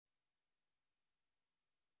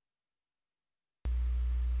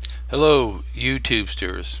Hello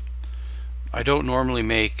YouTubesters. I don't normally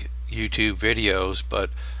make YouTube videos,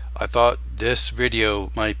 but I thought this video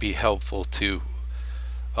might be helpful to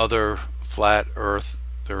other flat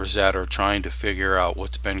earthers that are trying to figure out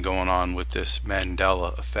what's been going on with this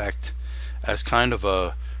Mandela effect. As kind of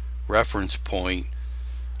a reference point,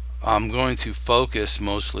 I'm going to focus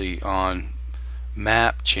mostly on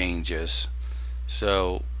map changes,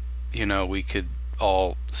 so we could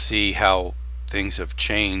all see how things have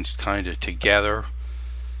changed kind of together,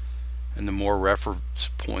 and the more reference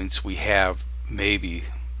points we have, maybe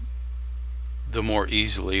the more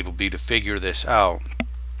easily it'll be to figure this out.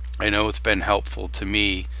 I know it's been helpful to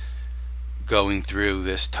me going through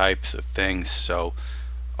this types of things, so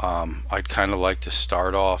I'd kind of like to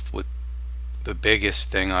start off with the biggest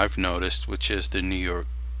thing I've noticed, which is the New York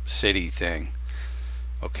City thing.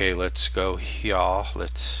 Okay, let's go here.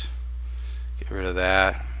 Let's get rid of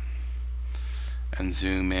that and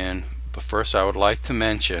zoom in. But first I would like to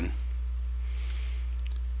mention,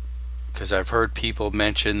 because I've heard people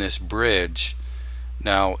mention this bridge.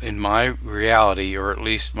 Now in my reality, or at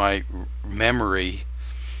least my memory,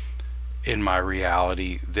 in my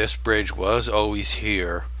reality, this bridge was always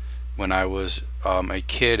here. When I was a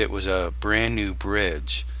kid, it was a brand new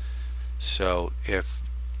bridge. So if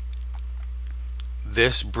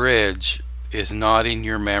this bridge is not in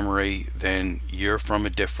your memory, then you're from a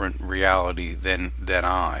different reality than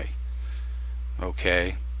I.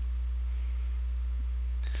 Okay?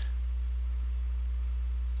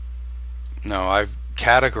 Now I've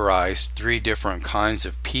categorized 3 different kinds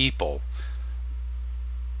of people,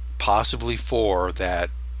 possibly 4, that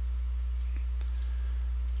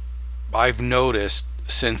I've noticed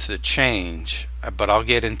since the change, but I'll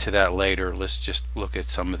get into that later. Let's just look at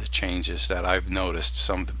some of the changes that I've noticed,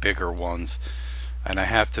 some of the bigger ones. And I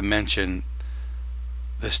have to mention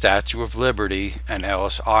the Statue of Liberty and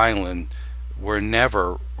Ellis Island were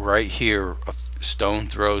never right here, a stone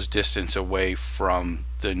throws distance away from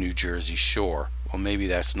the New Jersey shore. Well, maybe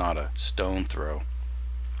that's not a stone throw,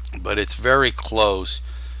 but it's very close.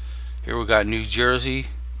 Here we got New Jersey,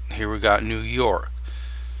 here we got New York.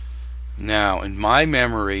 Now in my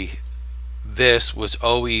memory, this was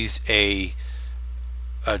always a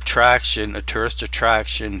tourist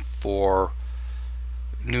attraction for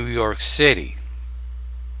New York City,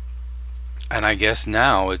 and I guess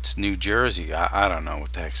now it's New Jersey. I don't know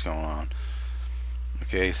what the heck's going on.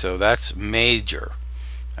 Okay, so that's major,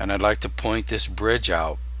 and I'd like to point this bridge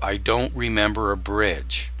out. I don't remember a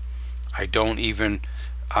bridge. I don't even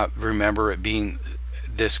remember it being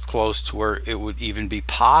this close to where it would even be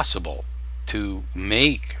possible to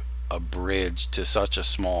make a bridge to such a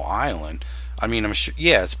small island. I mean, I'm sure,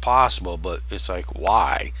 yeah, it's possible, but it's like,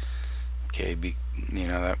 why? Okay,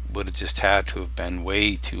 that would have just had to have been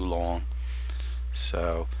way too long.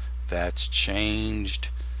 So that's changed.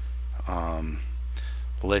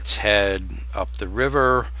 Let's head up the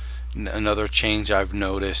river. Another change I've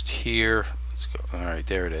noticed here, let's go. All right,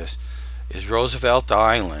 there it is Roosevelt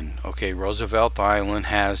Island. Okay, Roosevelt Island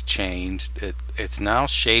has changed. It's now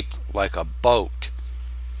shaped like a boat.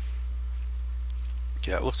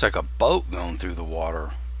 Yeah, it looks like a boat going through the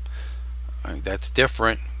water. That's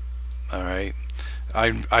different. All right,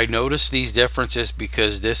 I noticed these differences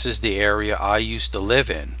because this is the area I used to live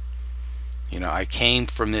in. I came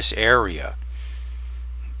from this area.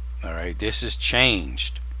 All right, this has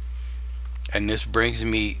changed, and this brings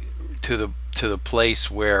me to the place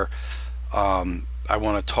where I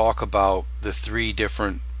want to talk about the 3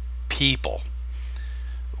 different people.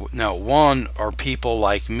 Now, one are people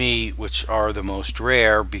like me, which are the most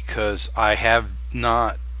rare, because I have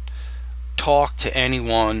not talked to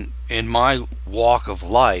anyone in my walk of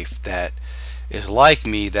life that is like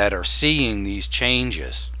me, that are seeing these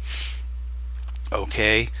changes.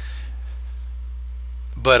 Okay,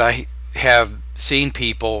 but I have seen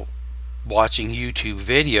people watching YouTube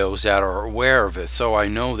videos that are aware of it, so I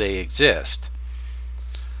know they exist.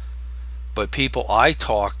 But people I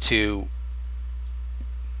talk to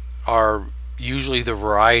are usually the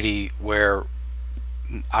variety where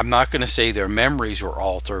I'm not going to say their memories were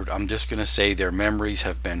altered, I'm just going to say their memories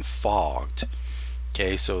have been fogged.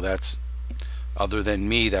 Okay, so that's, other than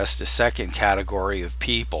me, that's the second category of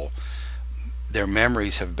people. Their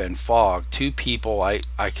memories have been fogged. 2 people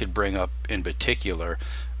I could bring up in particular: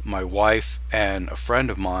 my wife and a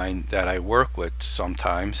friend of mine that I work with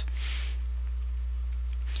sometimes.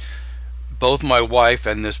 Both my wife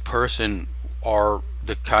and this person are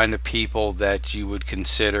the kind of people that you would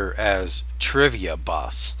consider as trivia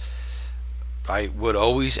buffs. I would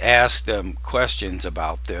always ask them questions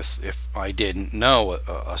about this if I didn't know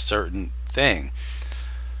a certain thing.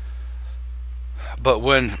 But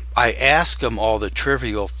when I ask them all the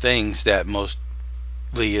trivial things that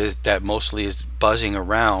mostly is buzzing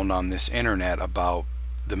around on this internet about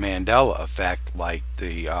the Mandela effect, like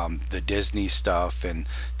the Disney stuff and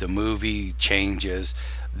the movie changes,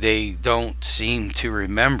 they don't seem to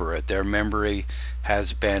remember it. Their memory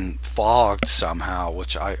has been fogged somehow,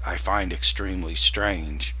 which I find extremely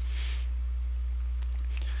strange.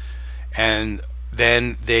 And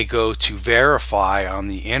then they go to verify on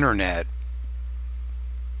the internet,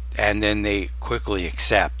 and then they quickly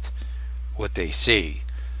accept what they see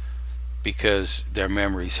because their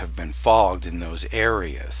memories have been fogged in those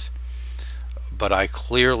areas. But I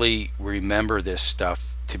clearly remember this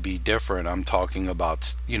stuff to be different. I'm talking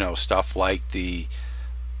about, you know, stuff like the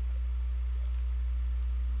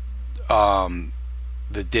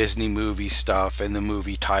Disney movie stuff and the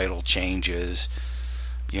movie title changes,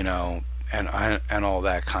 you know, and all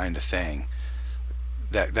that kind of thing.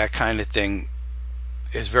 That kind of thing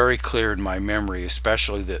is very clear in my memory,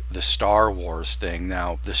 especially the Star Wars thing.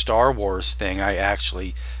 Now, the Star Wars thing, I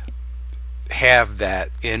actually have that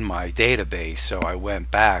in my database, so I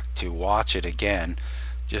went back to watch it again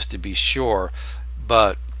just to be sure.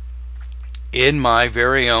 But in my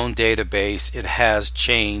very own database, it has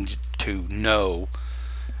changed to no.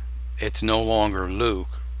 It's no longer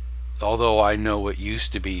Luke. Although I know it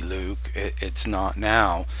used to be Luke, it's not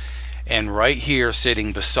now. And right here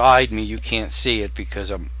sitting beside me, you can't see it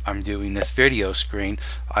because I'm doing this video screen,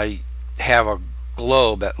 I have a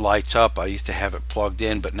globe that lights up. I used to have it plugged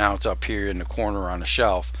in, but now it's up here in the corner on a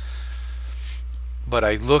shelf. But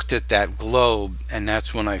I looked at that globe, and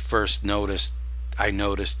that's when I first noticed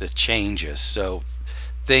the changes. So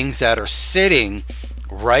things that are sitting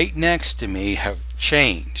right next to me have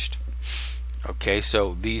changed. Okay,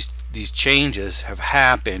 so these changes have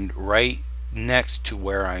happened right next to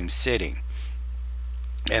where I'm sitting,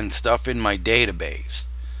 and stuff in my database.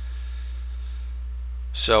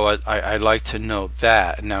 So I'd like to note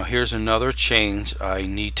that. Now here's another change I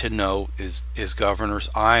need to note is Governor's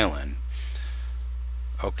Island.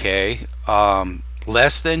 Okay,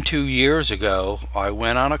 less than 2 years ago I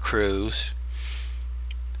went on a cruise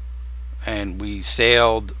and we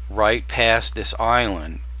sailed right past this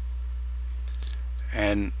island,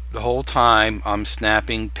 and the whole time I'm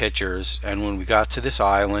snapping pictures, and when we got to this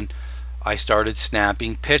island I started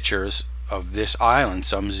snapping pictures of this island,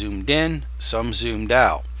 some zoomed in, some zoomed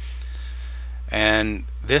out. And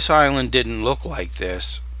this island didn't look like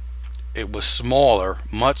this. It was smaller,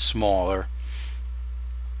 much smaller,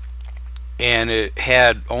 and it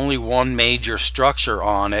had only one major structure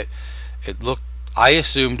on it. I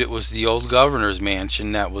assumed it was the old governor's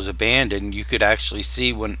mansion that was abandoned. You could actually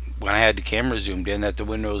see when I had the camera zoomed in that the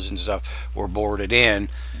windows and stuff were boarded in,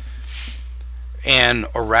 and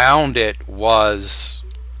around it was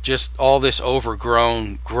just all this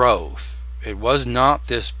overgrown growth. It was not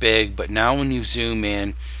this big, but now when you zoom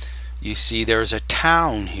in, you see there's a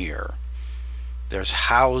town here. There's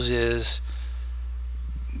houses.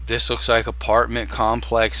 This looks like apartment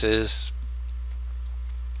complexes.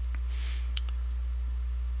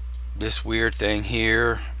 This weird thing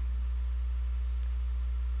here,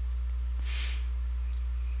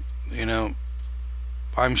 you know,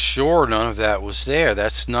 I'm sure none of that was there.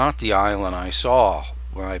 That's not the island I saw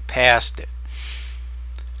when I passed it.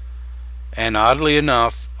 And oddly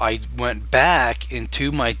enough, I went back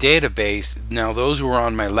into my database. Now those were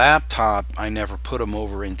on my laptop. I never put them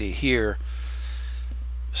over into here.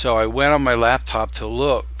 So I went on my laptop to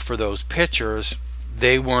look for those pictures.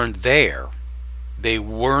 They weren't there. They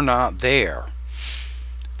were not there.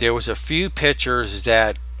 There was a few pictures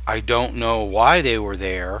that I don't know why they were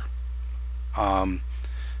there,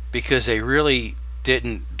 because they really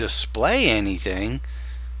didn't display anything.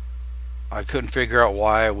 I couldn't figure out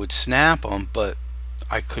why I would snap them, but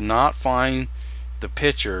I could not find the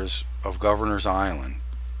pictures of Governor's Island,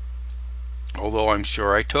 although I'm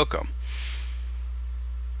sure I took them.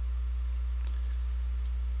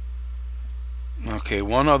 Okay,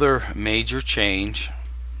 one other major change.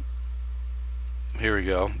 Here we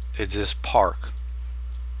go. It's this park.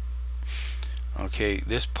 Okay,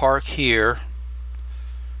 this park here,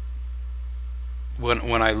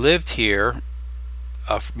 when I lived here,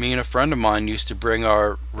 me and a friend of mine used to bring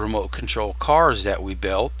our remote control cars that we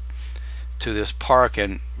built to this park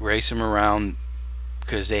and race them around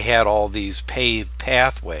because they had all these paved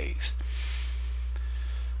pathways.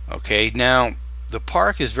 Okay, now the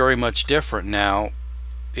park is very much different now.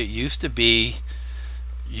 It used to be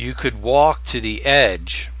you could walk to the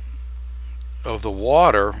edge of the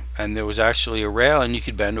water, and there was actually a railing. You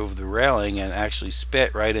could bend over the railing and actually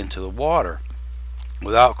spit right into the water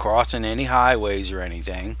without crossing any highways or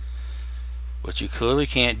anything. which you clearly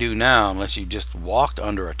can't do now unless you just walked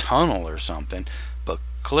under a tunnel or something. But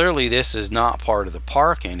clearly this is not part of the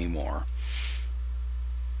park anymore.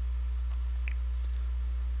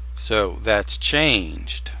 So that's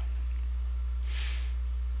changed.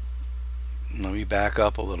 Let me back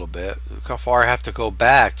up a little bit. Look how far I have to go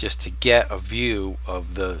back just to get a view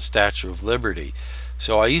of the Statue of Liberty.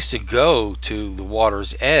 So I used to go to the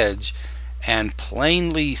water's edge and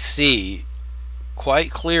plainly see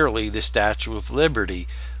quite clearly the Statue of Liberty,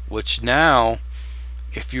 which now,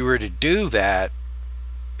 if you were to do that,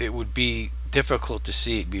 it would be difficult to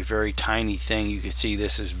see. It'd be a very tiny thing. You can see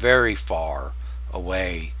this is very far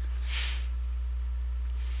away.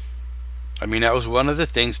 I mean, that was one of the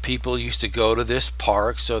things people used to go to this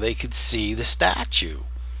park so they could see the statue.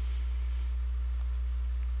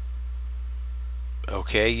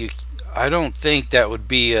 Okay, I don't think that would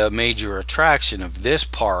be a major attraction of this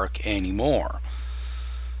park anymore.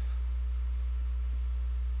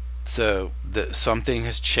 So something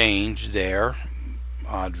has changed there,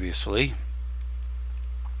 obviously.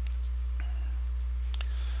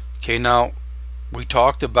 Okay, now we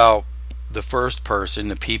talked about the first person,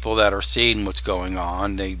 the people that are seeing what's going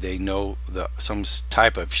on. They know some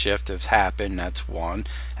type of shift has happened. That's one.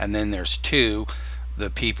 And then there's two, the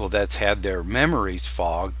people that's had their memories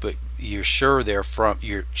fogged, but you're sure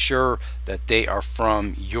that they are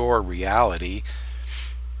from your reality.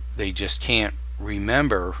 They just can't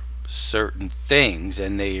remember certain things,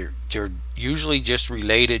 and they're usually just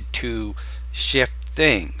related to shift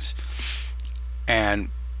things.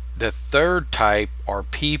 And the third type are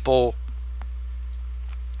people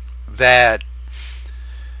that,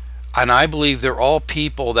 and I believe they're all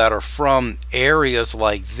people that are from areas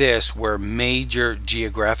like this where major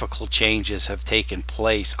geographical changes have taken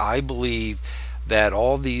place. I believe that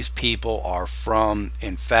all these people are from,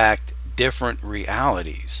 in fact, different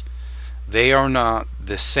realities. They are not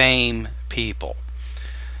the same people.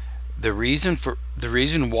 The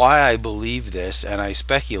reason why I believe this, and I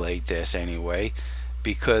speculate this anyway,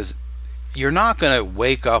 because you're not going to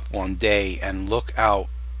wake up one day and look out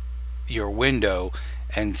your window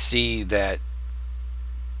and see that,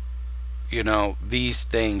 you know, these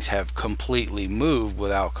things have completely moved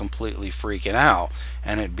without completely freaking out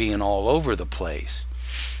and it being all over the place.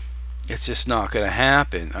 It's just not going to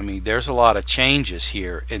happen. I mean, there's a lot of changes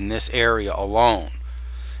here in this area alone,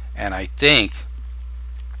 and I think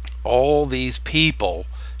all these people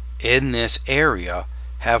in this area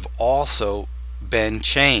have also been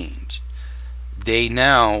changed. They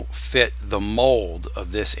now fit the mold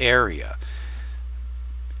of this area.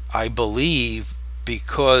 I believe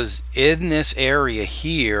because in this area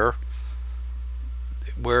here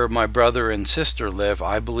where my brother and sister live,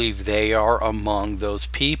 I believe they are among those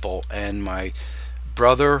people, and my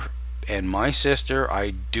brother and my sister,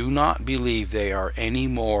 I do not believe they are any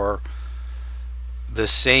more the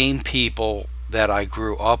same people that I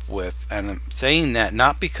grew up with. And I'm saying that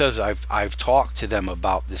not because I've talked to them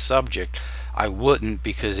about this subject. I wouldn't,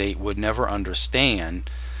 because they would never understand,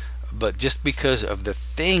 but just because of the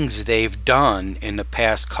things they've done in the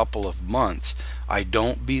past couple of months. I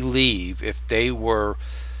don't believe if they were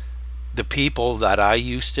the people that I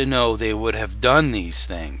used to know, they would have done these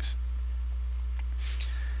things.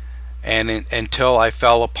 And until I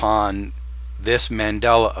fell upon this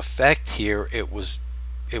Mandela effect here, it was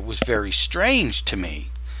very strange to me,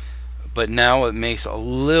 but now it makes a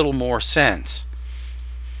little more sense.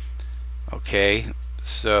 Okay,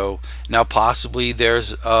 so now possibly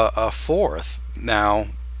there's a fourth. Now,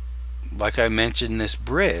 like I mentioned, this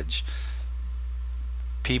bridge,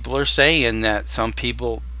 people are saying that some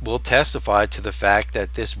people will testify to the fact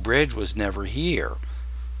that this bridge was never here,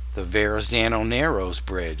 the Verrazano Narrows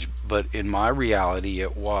Bridge, but in my reality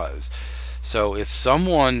it was. So if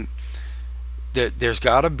someone, there's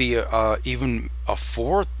got to be even a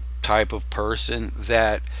fourth type of person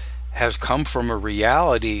that has come from a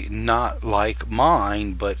reality not like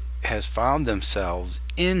mine, but has found themselves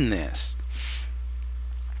in this.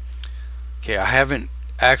 Okay, I haven't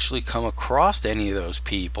actually come across any of those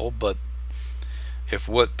people, but if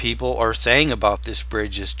what people are saying about this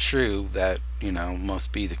bridge is true, that, you know,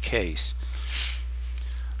 must be the case.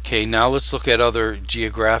 Okay, now let's look at other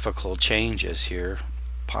geographical changes here.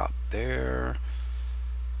 Pop there.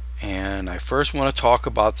 And I first want to talk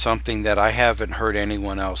about something that I haven't heard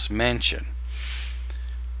anyone else mention,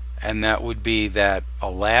 and that would be that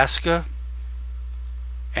Alaska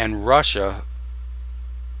and Russia,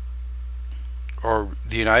 or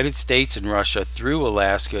the United States and Russia through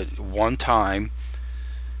Alaska, one time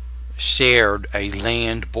shared a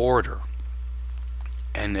land border,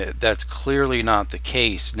 and that's clearly not the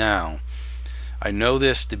case now. I know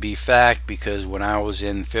this to be fact because when I was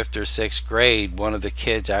in 5th or 6th grade, one of the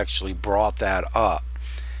kids actually brought that up.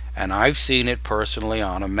 And I've seen it personally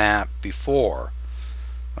on a map before.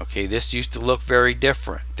 Okay, this used to look very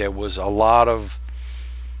different. There was a lot of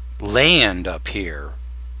land up here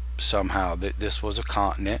somehow. This was a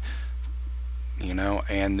continent, you know,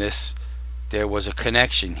 and there was a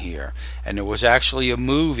connection here. And there was actually a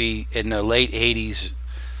movie in the late 80s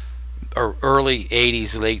or early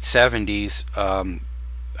 80s, late 70s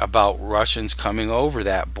about Russians coming over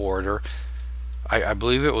that border. I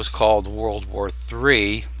believe it was called World War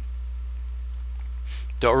III.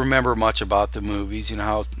 Don't remember much about the movies. You know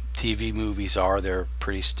how TV movies are, they're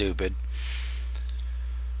pretty stupid.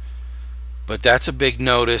 But that's a big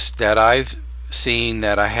notice that I've seen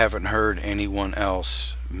that I haven't heard anyone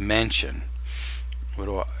else mention.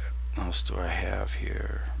 What else do I have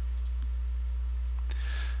here?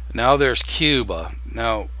 Now there's Cuba.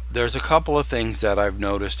 Now there's a couple of things that I've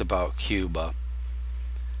noticed about Cuba.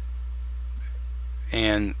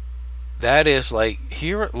 And that is, like,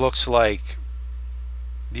 here it looks like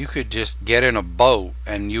you could just get in a boat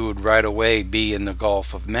and you would right away be in the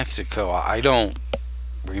Gulf of Mexico. I don't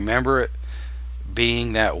remember it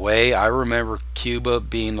being that way. I remember Cuba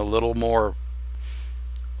being a little more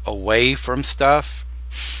away from stuff,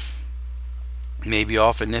 maybe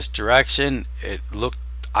off in this direction.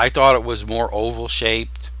 I thought it was more oval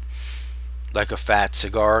shaped, like a fat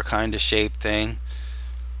cigar kind of shaped thing.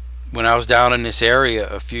 When I was down in this area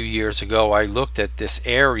a few years ago, I looked at this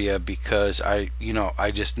area because I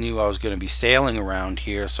just knew I was going to be sailing around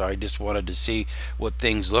here, so I just wanted to see what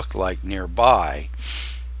things looked like nearby.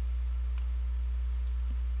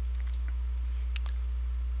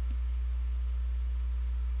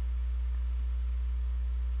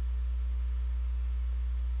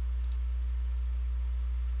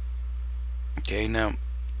 Okay, now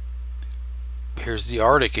here's the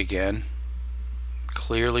Arctic again.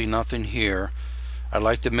 Clearly nothing here. I'd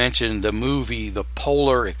like to mention the movie The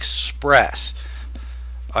Polar Express.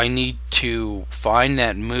 I need to find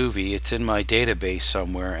that movie. It's in my database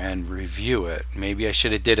somewhere and review it. Maybe I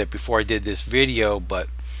should have did it before I did this video, but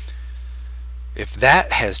if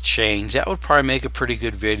that has changed, that would probably make a pretty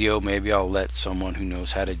good video. Maybe I'll let someone who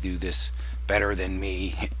knows how to do this better than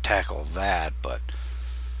me tackle that. But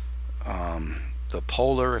The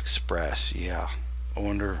Polar Express, yeah. I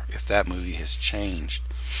wonder if that movie has changed.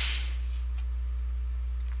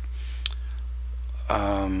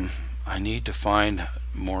 I need to find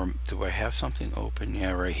more. Do I have something open?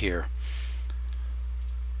 Yeah, right here.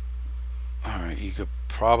 Alright, you could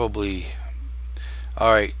probably...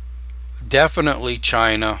 Alright, definitely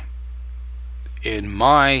China, in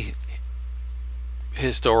my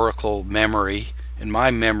historical memory, in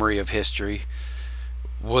my memory of history,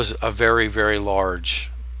 was a very, very large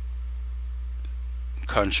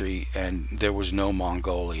country, and there was no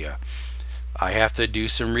Mongolia. I have to do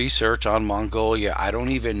some research on Mongolia. I don't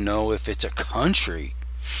even know if it's a country.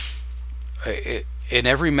 In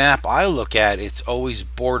every map I look at, it's always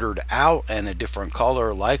bordered out and a different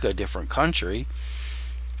color, like a different country.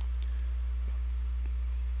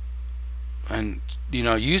 And you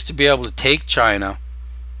know, you used to be able to take China,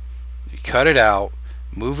 you cut it out,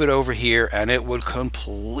 move it over here, and it would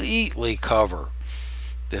completely cover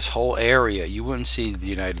this whole area. You wouldn't see the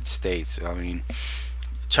United States. I mean,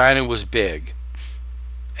 China was big,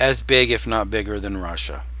 as big if not bigger than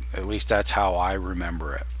Russia. At least that's how I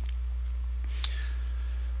remember it.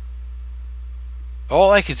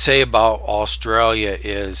 All I could say about Australia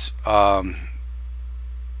is,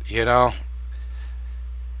 you know,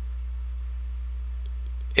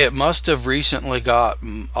 it must have recently got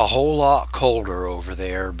a whole lot colder over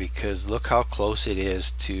there, because look how close it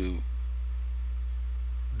is to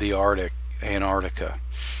the Arctic, Antarctica.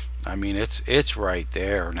 I mean, it's right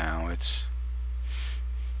there now.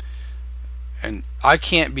 And I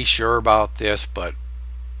can't be sure about this, but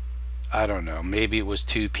I don't know, maybe it was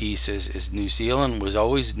two pieces. Is New Zealand, was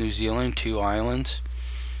always New Zealand two islands?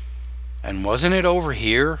 And wasn't it over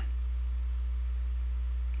here?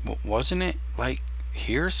 Wasn't it like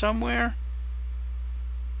here somewhere?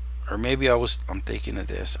 Or maybe I'm thinking of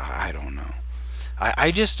this. I don't know.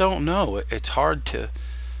 I just don't know. It's hard to...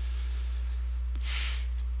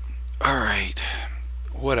 Alright,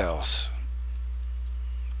 what else?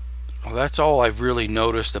 Well, that's all I've really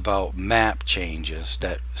noticed about map changes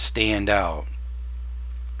that stand out,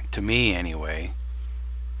 to me anyway.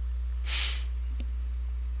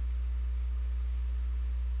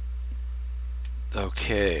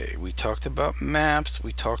 Okay, we talked about maps,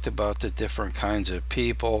 we talked about the different kinds of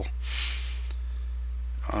people.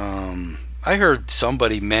 I heard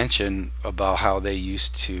somebody mention about how they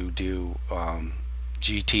used to do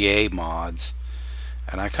GTA mods,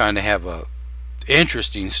 and I kind of have a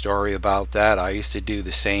interesting story about that. I used to do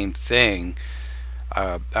the same thing.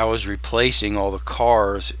 I was replacing all the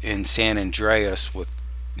cars in San Andreas with,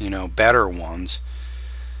 better ones,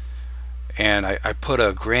 and I put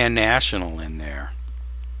a Grand National in there.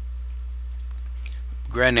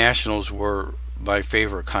 Grand Nationals were my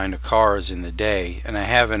favorite kind of cars in the day, and I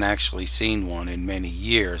haven't actually seen one in many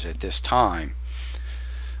years at this time.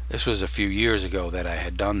 This was a few years ago that I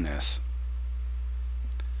had done this.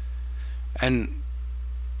 And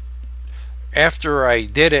after I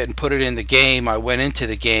did it and put it in the game, I went into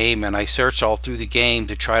the game and I searched all through the game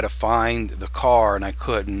to try to find the car, and I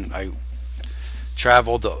couldn't. I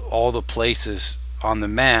traveled to all the places on the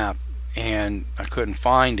map and I couldn't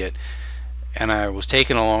find it. And I was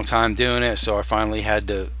taking a long time doing it, so I finally had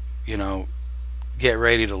to, get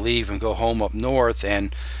ready to leave and go home up north.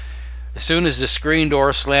 And as soon as the screen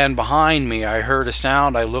door slammed behind me, I heard a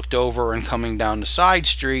sound. I looked over, and coming down the side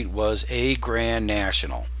street was a Grand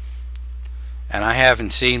National. And I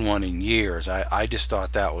haven't seen one in years. I just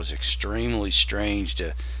thought that was extremely strange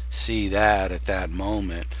to see that at that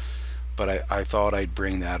moment. But I thought I'd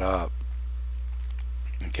bring that up.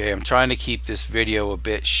 Okay, I'm trying to keep this video a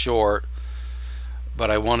bit short, but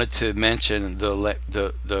I wanted to mention the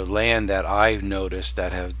land that I've noticed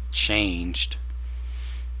that have changed.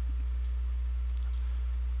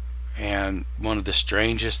 And one of the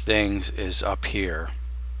strangest things is up here.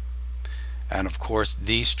 And of course,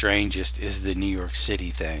 the strangest is the New York City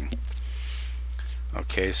thing.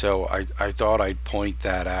 Okay, so I thought I'd point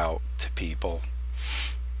that out to people.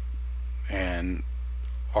 And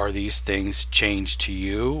are these things changed to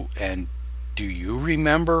you? And do you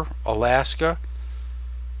remember Alaska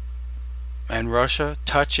and Russia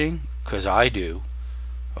touching? Because I do.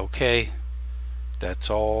 Okay, that's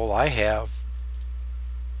all I have.